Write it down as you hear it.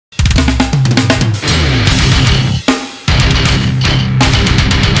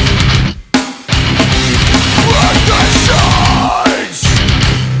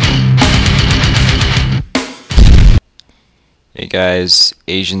guys,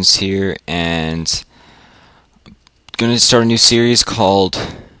 AziiANz here, and I'm going to start a new series called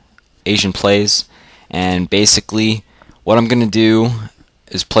Asian Plays. And basically what I'm going to do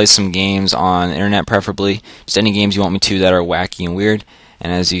is play some games on the internet, preferably just any games you want me to that are wacky and weird.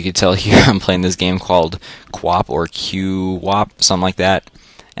 And as you can tell here, I'm playing this game called QWOP or QWOP, something like that.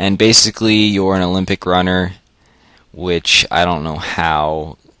 And basically you're an Olympic runner, which I don't know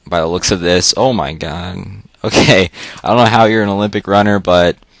how by the looks of this. Oh my god. Okay, I don't know how you're an Olympic runner,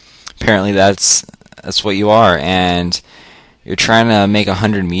 but apparently that's what you are, and you're trying to make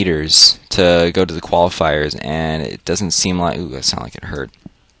 100 meters to go to the qualifiers, and it doesn't seem like, ooh, that sounded like it hurt.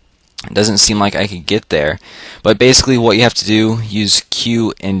 It doesn't seem like I could get there, but basically what you have to do, use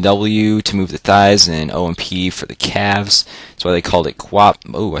Q and W to move the thighs, and O and P for the calves. That's why they called it QWOP.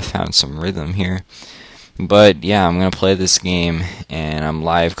 Oh, I found some rhythm here. But yeah, I'm gonna play this game, and I'm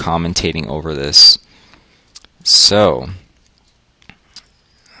live commentating over this. So,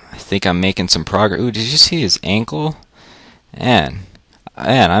 I think I'm making some progress. Ooh, did you see his ankle? Man,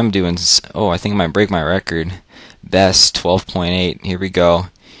 I'm doing. Oh, I think I might break my record. Best 12.8. Here we go.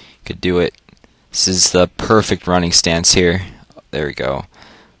 Could do it. This is the perfect running stance here. Oh, there we go.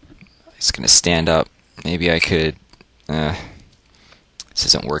 It's gonna stand up. Maybe I could. This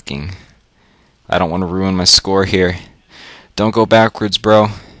isn't working. I don't want to ruin my score here. Don't go backwards, bro.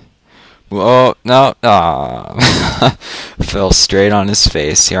 Oh, no. Fell straight on his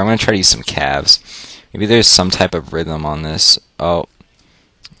face. Here, I'm going to try to use some calves. Maybe there's some type of rhythm on this. Oh,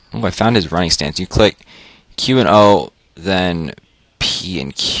 I found his running stance. You click Q and O, then P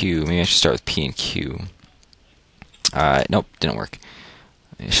and Q. Maybe I should start with P and Q. Nope, didn't work.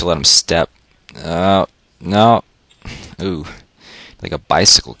 I should let him step. No. Ooh. Like a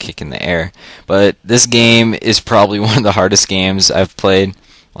bicycle kick in the air. But this game is probably one of the hardest games I've played,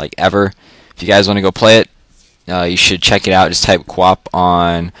 like, ever. If you guys want to go play it, you should check it out. Just type QWOP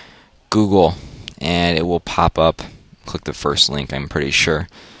on Google and it will pop up. Click the first link, I'm pretty sure.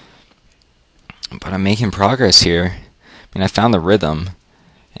 But I'm making progress here. I mean, I found the rhythm,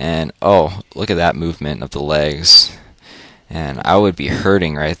 and oh, look at that movement of the legs. And I would be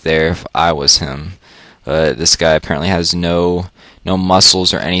hurting right there if I was him. But this guy apparently has no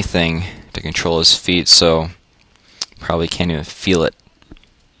muscles or anything to control his feet, so probably can't even feel it.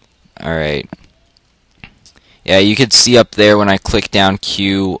 Alright. Yeah, you could see up there when I click down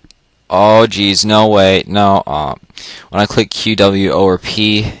Q. Oh, geez, no way. No. When I click Q, W, O, or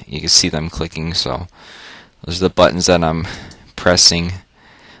P, you can see them clicking, so those are the buttons that I'm pressing.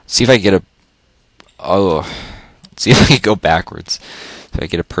 Let's see if I get a... Oh. Let's see if I can go backwards. If I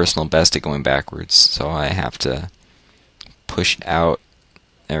get a personal best at going backwards. So I have to push out.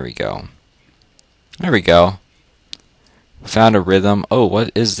 There we go. There we go. Found a rhythm. Oh,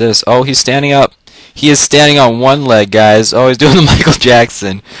 what is this? Oh, he's standing up. He is standing on one leg, guys. Oh, he's doing the Michael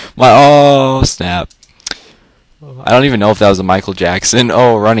Jackson. Oh, snap. I don't even know if that was a Michael Jackson.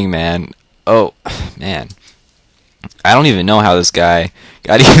 Oh, Running Man. Oh, man. I don't even know how this guy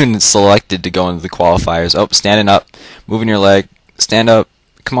got even selected to go into the qualifiers. Oh, standing up. Moving your leg. Stand up.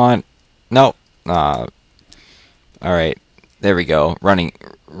 Come on. No. Alright. There we go.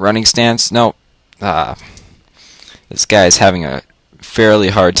 Running stance. No. This guy is having a fairly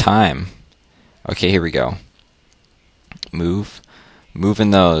hard time. Okay, here we go.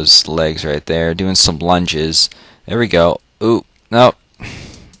 Moving those legs right there. Doing some lunges. There we go. Ooh. No.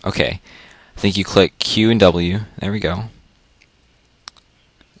 Okay. I think you click Q and W. There we go.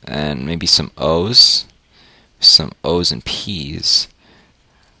 And maybe some O's. Some O's and P's.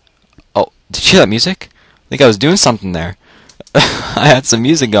 Oh, did you hear that music? I think I was doing something there. I had some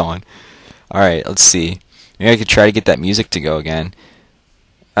music going. Alright, let's see. Maybe I could try to get that music to go again.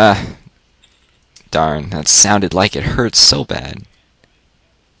 Darn, that sounded like it hurt so bad.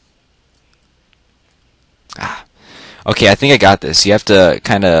 Okay, I think I got this. You have to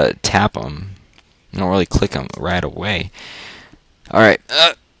kind of tap them. You don't really click them right away. Alright,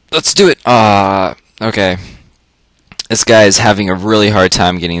 let's do it. Okay. This guy is having a really hard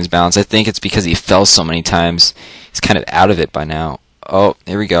time getting his balance. I think it's because he fell so many times. He's kind of out of it by now. Oh,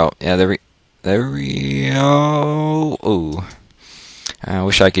 here we go. Yeah, there we go. Ooh. I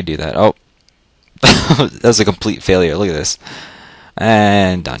wish I could do that. Oh. That was a complete failure. Look at this.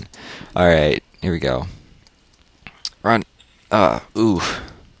 And done. Alright, here we go. Run. Ooh.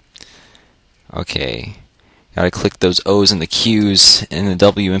 Okay. Gotta click those O's and the Q's and the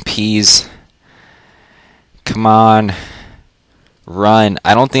W and P's. Come on. Run.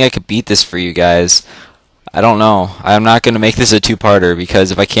 I don't think I could beat this for you guys. I don't know. I'm not going to make this a two-parter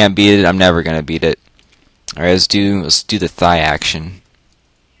because if I can't beat it, I'm never going to beat it. Alright, let's do the thigh action.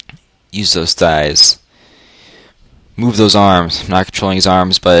 Use those thighs. move those arms. I'm not controlling his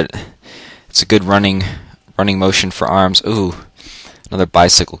arms, but it's a good running motion for arms. Ooh, another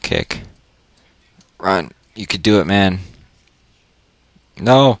bicycle kick. Run. You could do it, man.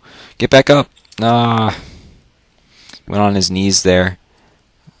 No. Get back up. Nah. Went on his knees there.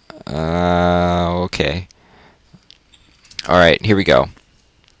 Okay. Alright, here we go.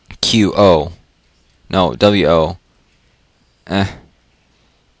 QO. No, WO.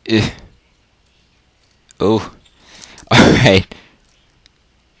 Oh. Alright.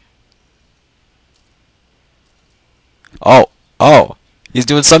 Oh. He's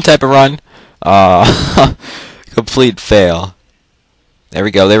doing some type of run. Complete fail. There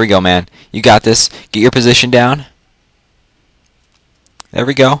we go, man. You got this. Get your position down. There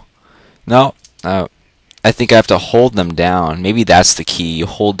we go. No. I think I have to hold them down. Maybe that's the key. You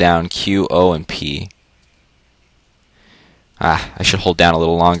hold down Q, O, and P. I should hold down a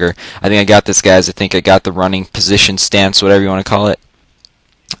little longer. I think I got this, guys. I think I got the running position, stance, whatever you want to call it.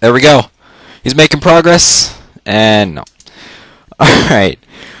 There we go. He's making progress. And no. Alright.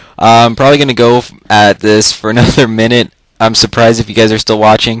 I'm probably going to go at this for another minute. I'm surprised if you guys are still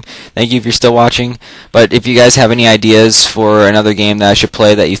watching. Thank you if you're still watching. But if you guys have any ideas for another game that I should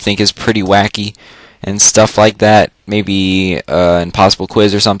play that you think is pretty wacky and stuff like that, maybe an impossible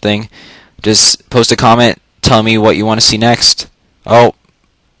quiz or something, just post a comment. Tell me what you want to see next. Oh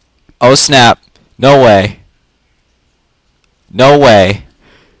snap. No way. No way.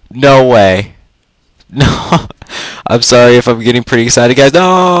 No way. No. I'm sorry if I'm getting pretty excited, guys.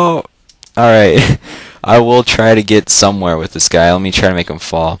 No! Alright. I will try to get somewhere with this guy. Let me try to make him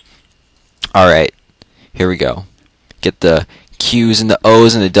fall. Alright. Here we go. Get the Q's and the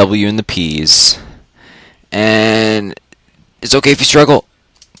O's and the W and the P's. And it's okay if you struggle.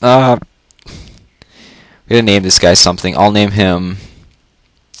 We're gonna name this guy something. I'll name him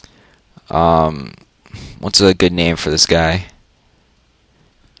what's a good name for this guy?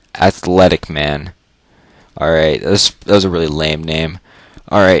 Athletic Man. Alright, that was a really lame name.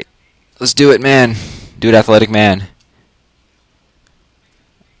 Alright, let's do it, man. Do it, Athletic Man.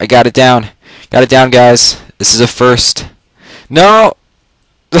 I got it down. Got it down, guys. This is a first. No!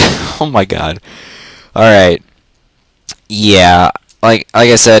 Oh my god. Alright. Yeah. Like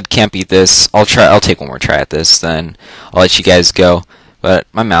I said, can't beat this. I'll take one more try at this, then I'll let you guys go. But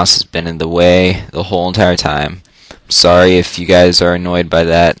my mouse has been in the way the whole entire time. Sorry if you guys are annoyed by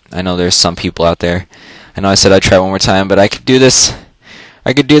that. I know there's some people out there. I know I said I'd try one more time, but I could do this.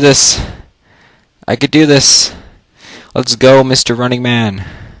 I could do this. I could do this. Let's go, Mr. Running Man.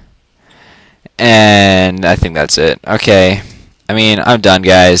 And I think that's it. Okay. I mean, I'm done,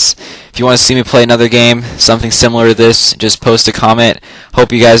 guys. If you want to see me play another game, something similar to this, just post a comment.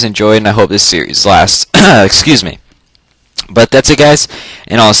 Hope you guys enjoyed, and I hope this series lasts. Excuse me. But that's it, guys,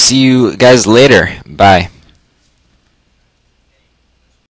 and I'll see you guys later. Bye.